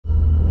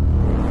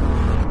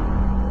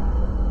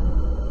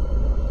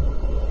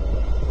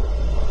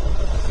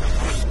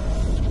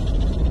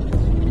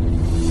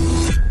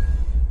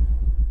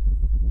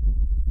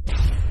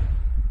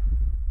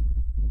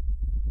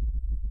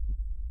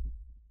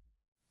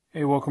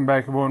Hey, welcome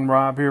back everyone.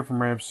 Rob here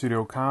from Ramp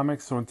Studio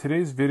Comics. So in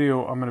today's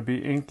video, I'm going to be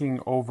inking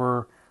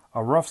over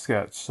a rough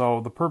sketch. So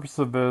the purpose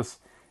of this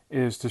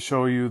is to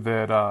show you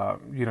that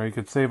you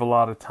could save a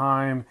lot of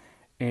time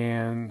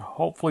and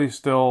hopefully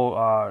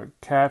still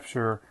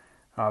capture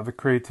the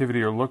creativity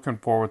you're looking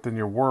for within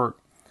your work.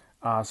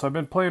 So I've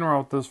been playing around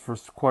with this for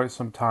quite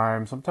some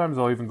time. Sometimes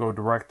I'll even go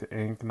direct to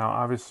ink. Now,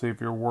 obviously,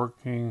 if you're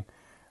working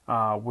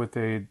with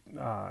a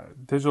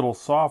digital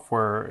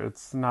software,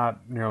 it's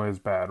not nearly as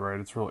bad, right?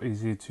 It's real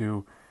easy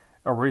to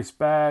erase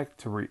back,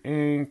 to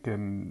re-ink,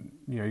 and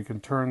you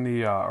can turn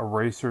the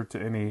eraser to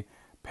any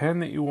pen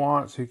that you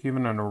want, so you can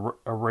even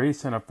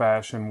erase in a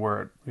fashion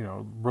where it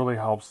really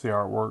helps the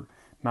artwork,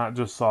 not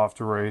just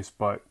soft erase,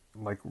 but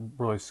like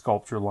really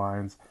sculpt your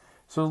lines.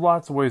 So there's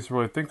lots of ways to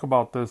really think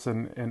about this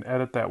and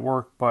edit that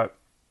work, but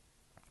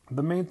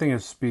the main thing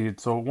is speed.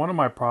 So one of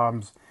my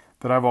problems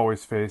that I've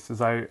always faced is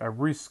I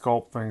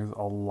resculpt things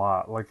a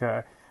lot. Like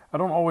I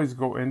don't always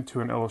go into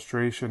an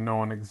illustration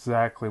knowing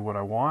exactly what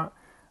I want.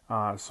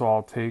 So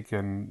I'll take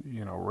and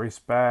erase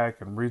back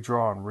and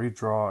redraw and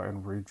redraw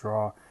and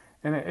redraw,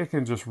 and it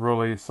can just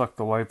really suck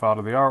the life out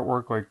of the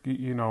artwork. Like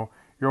you're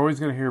always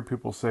going to hear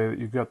people say that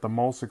you've got the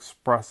most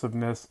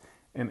expressiveness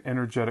and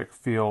energetic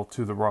feel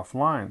to the rough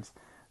lines.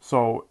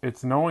 So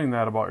it's knowing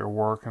that about your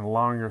work and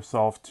allowing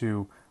yourself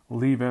to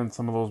leave in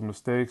some of those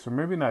mistakes, or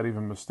maybe not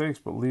even mistakes,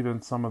 but leave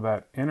in some of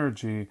that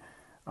energy,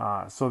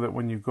 so that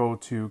when you go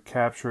to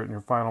capture it in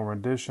your final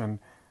rendition,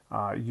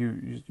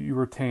 you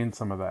retain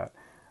some of that.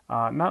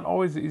 Not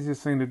always the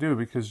easiest thing to do,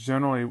 because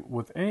generally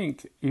with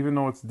ink, even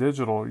though it's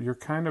digital, you're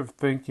kind of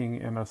thinking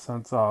in a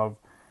sense of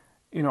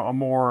a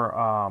more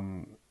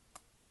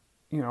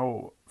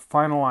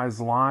finalized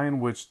line,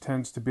 which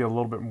tends to be a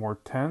little bit more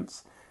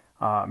tense.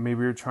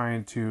 Maybe you're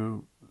trying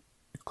to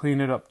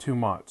clean it up too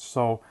much.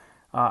 So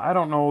I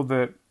don't know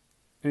that,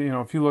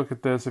 if you look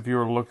at this, if you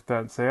were to look at that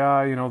and say,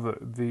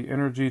 the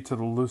energy to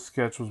the loose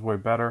sketch was way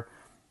better,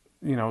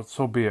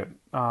 so be it.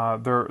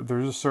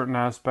 There's just certain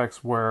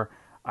aspects where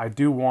I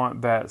do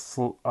want that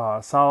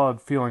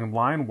solid feeling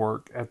line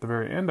work at the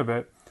very end of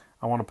it.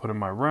 I want to put in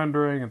my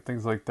rendering and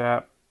things like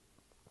that.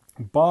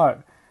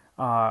 But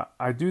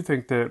I do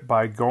think that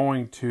by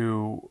going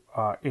to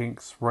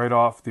inks right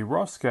off the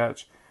rough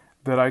sketch,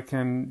 that I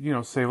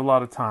can, save a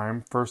lot of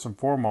time first and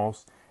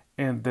foremost,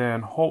 and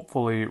then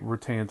hopefully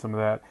retain some of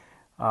that,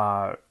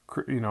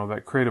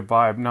 that creative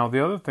vibe. Now,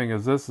 the other thing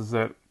is this: is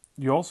that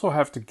you also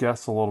have to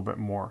guess a little bit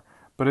more.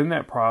 But in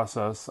that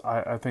process,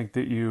 I think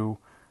that you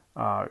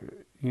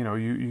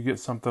get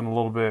something a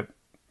little bit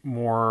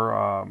more,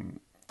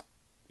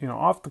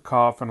 off the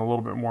cuff and a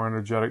little bit more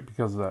energetic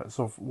because of that.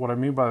 So what I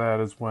mean by that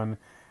is when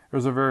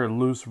there's a very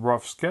loose,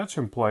 rough sketch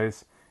in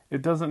place,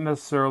 it doesn't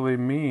necessarily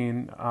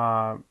mean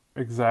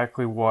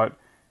exactly what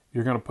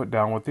you're going to put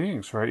down with the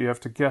inks, right? You have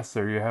to guess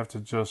there. You have to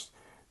just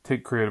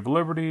take creative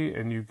liberty,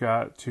 and you've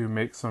got to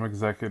make some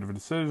executive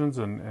decisions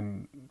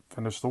and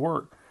finish the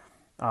work.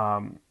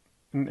 And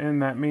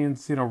that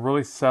means,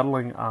 really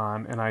settling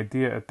on an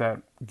idea at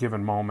that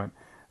given moment.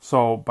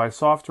 So by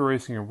soft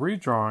erasing and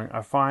redrawing,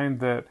 I find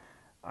that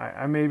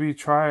I maybe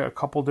try a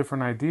couple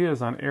different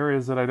ideas on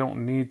areas that I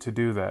don't need to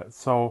do that.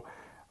 So,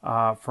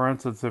 for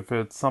instance, if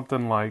it's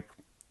something like,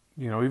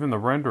 even the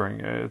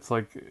rendering, it's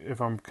like if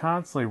I'm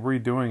constantly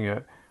redoing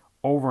it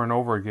over and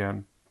over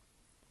again,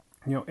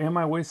 am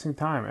I wasting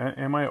time?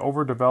 Am I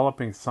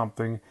overdeveloping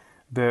something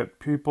that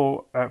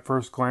people at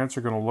first glance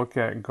are going to look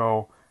at and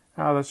go,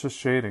 that's just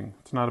shading.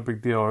 It's not a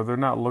big deal. Or they're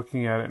not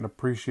looking at it and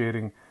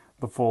appreciating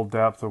the full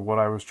depth of what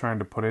I was trying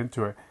to put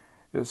into it.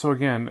 So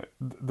again,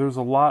 there's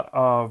a lot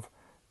of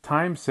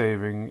time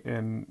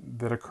saving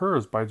that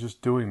occurs by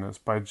just doing this,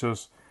 by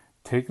just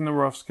taking the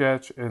rough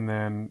sketch and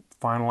then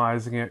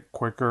finalizing it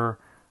quicker.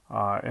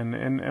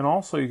 And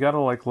also you got to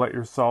let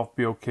yourself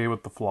be okay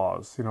with the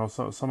flaws.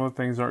 So some of the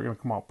things aren't going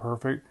to come out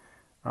perfect.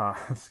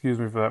 Excuse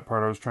me for that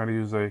part. I was trying to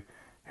use a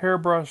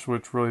hairbrush,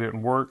 which really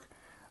didn't work.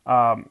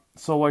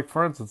 So like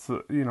for instance,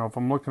 if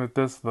I'm looking at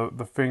this,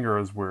 the finger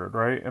is weird,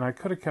 right? And I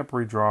could have kept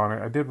redrawing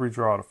it. I did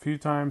redraw it a few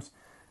times,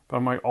 but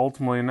I'm like,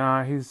 ultimately,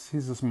 he's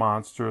this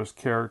monstrous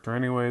character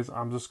anyways.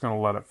 I'm just going to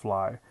let it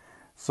fly.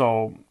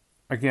 So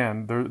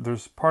again,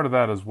 there's part of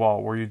that as well,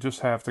 where you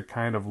just have to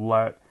kind of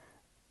let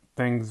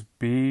things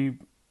be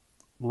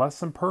less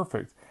than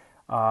perfect.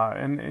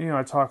 And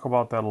I talk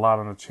about that a lot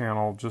on the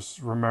channel. Just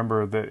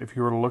remember that if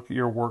you were to look at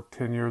your work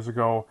 10 years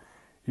ago,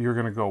 you're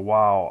going to go,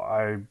 wow,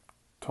 I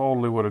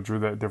totally would have drew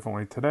that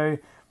differently today.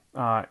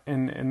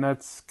 And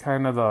that's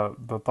kind of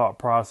the thought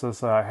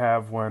process that I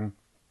have when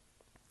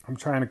I'm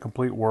trying to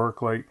complete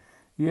work. Like,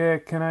 yeah,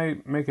 can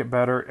I make it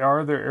better?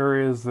 Are there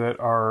areas that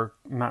are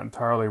not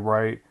entirely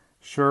right?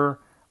 Sure.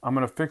 I'm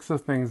going to fix the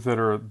things that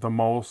are the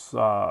most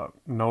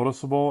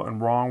noticeable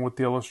and wrong with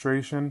the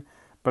illustration.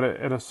 But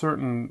at a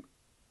certain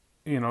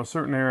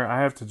area, I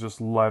have to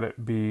just let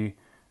it be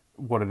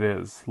what it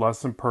is.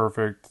 Less than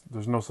perfect.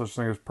 There's no such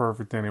thing as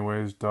perfect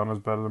anyways. Done is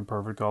better than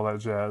perfect, all that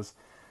jazz.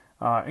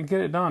 And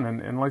get it done.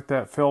 And like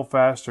that fail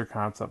faster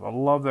concept. I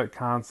love that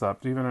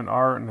concept. Even in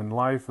art and in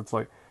life, it's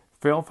like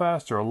fail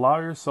faster. Allow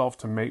yourself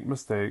to make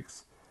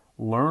mistakes,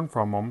 learn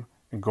from them,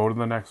 and go to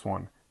the next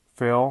one.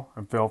 Fail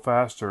and fail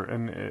faster.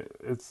 And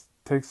it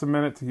takes a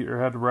minute to get your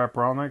head to wrap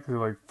around that, because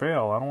you're like,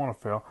 fail? I don't want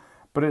to fail.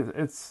 But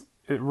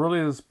it really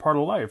is part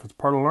of life. It's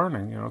part of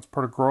learning. It's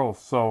part of growth.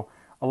 So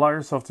allow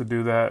yourself to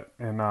do that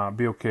and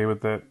be okay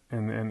with it.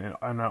 And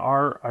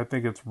art, I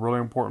think it's really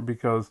important,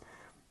 because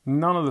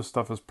none of this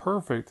stuff is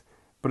perfect,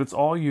 but it's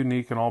all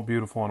unique and all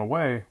beautiful in a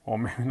way. Well,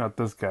 maybe not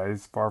this guy.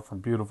 He's far from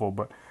beautiful,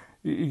 but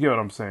you get what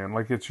I'm saying.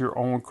 Like, it's your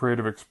own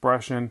creative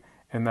expression,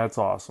 and that's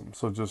awesome.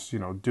 So just,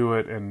 do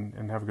it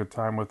and have a good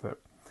time with it.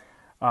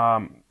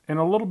 And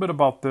a little bit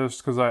about this,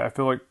 because I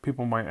feel like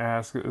people might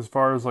ask, as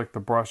far as like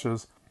the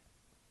brushes,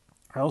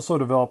 I also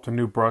developed a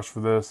new brush for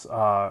this.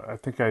 I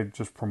think I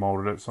just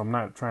promoted it, so I'm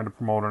not trying to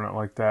promote it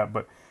like that.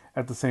 But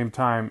at the same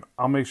time,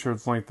 I'll make sure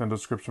it's linked in the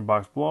description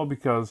box below,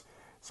 because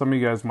some of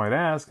you guys might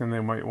ask and they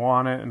might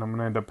want it, and I'm going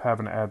to end up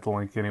having to add the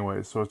link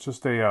anyway. So it's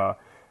just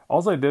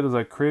all I did is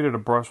I created a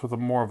brush with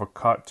more of a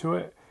cut to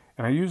it,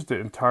 and I used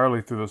it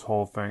entirely through this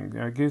whole thing.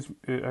 And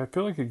I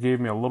feel like it gave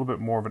me a little bit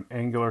more of an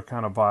angular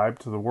kind of vibe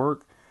to the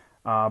work.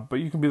 But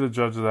you can be the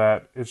judge of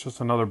that. It's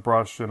just another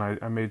brush, and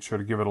I made sure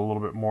to give it a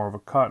little bit more of a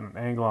cut and an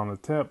angle on the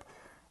tip.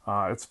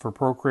 It's for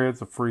Procreate.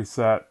 It's a free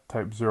set.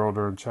 Type 0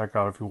 during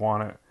checkout if you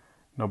want it.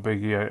 No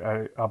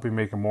biggie. I'll be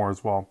making more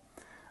as well.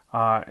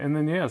 And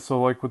then, yeah,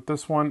 so like with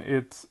this one,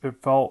 it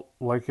felt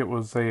like it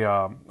was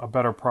a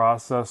better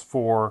process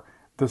for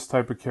this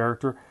type of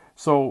character.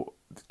 So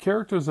the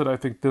characters that I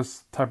think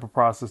this type of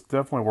process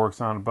definitely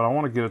works on, but I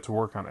want to get it to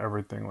work on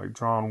everything, like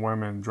drawing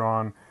women,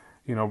 drawing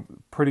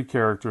pretty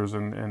characters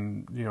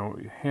and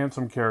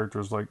handsome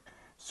characters like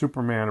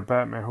Superman or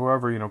Batman,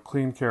 whoever,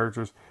 clean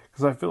characters,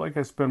 because I feel like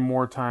I spend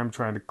more time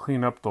trying to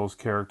clean up those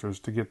characters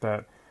to get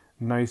that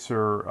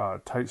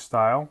nicer, tight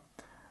style.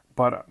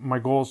 But my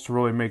goal is to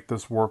really make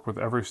this work with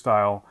every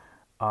style.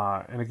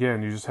 And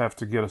again, you just have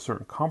to get a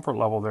certain comfort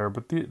level there.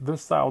 But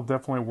this style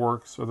definitely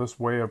works, or this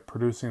way of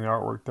producing the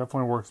artwork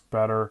definitely works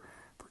better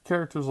for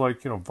characters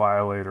like,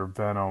 Violet or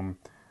Venom,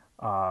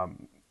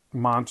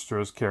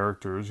 monstrous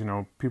characters,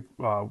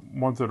 people,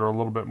 ones that are a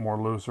little bit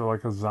more loose, or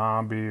like a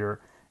zombie,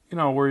 or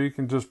where you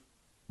can just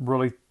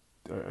really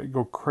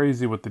go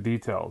crazy with the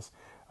details,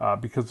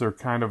 because they're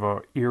kind of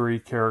a eerie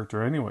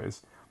character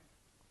anyways.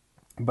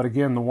 But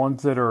again, the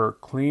ones that are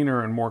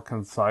cleaner and more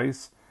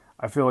concise,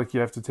 I feel like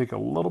you have to take a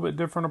little bit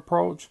different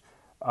approach.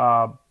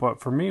 But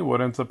for me, what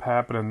ends up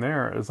happening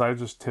there is I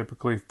just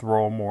typically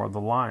throw more of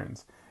the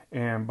lines.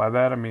 And by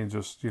that, I mean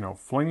just,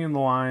 flinging the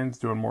lines,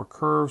 doing more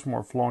curves,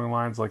 more flowing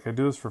lines. Like I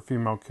do this for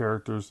female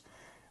characters,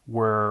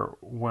 where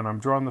when I'm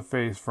drawing the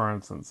face, for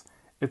instance,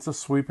 it's a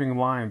sweeping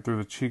line through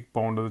the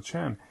cheekbone to the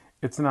chin.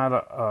 It's not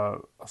a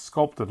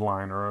sculpted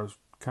line, or a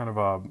kind of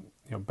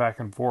a, back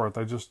and forth.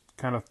 I just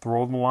kind of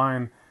throw the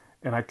line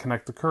and I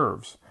connect the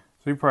curves.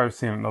 So you've probably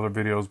seen it in other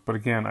videos, but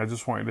again, I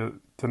just want you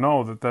to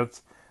know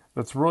that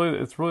it's really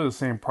the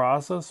same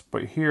process,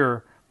 but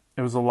here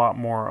it was a lot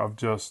more of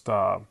just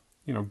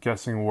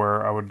guessing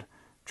where I would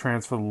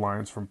transfer the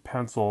lines from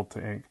pencil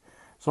to ink.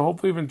 So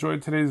hopefully you've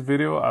enjoyed today's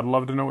video. I'd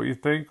love to know what you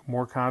think.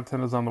 More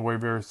content is on the way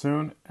very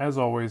soon. As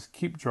always,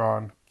 keep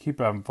drawing, keep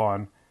having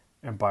fun,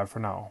 and bye for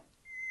now.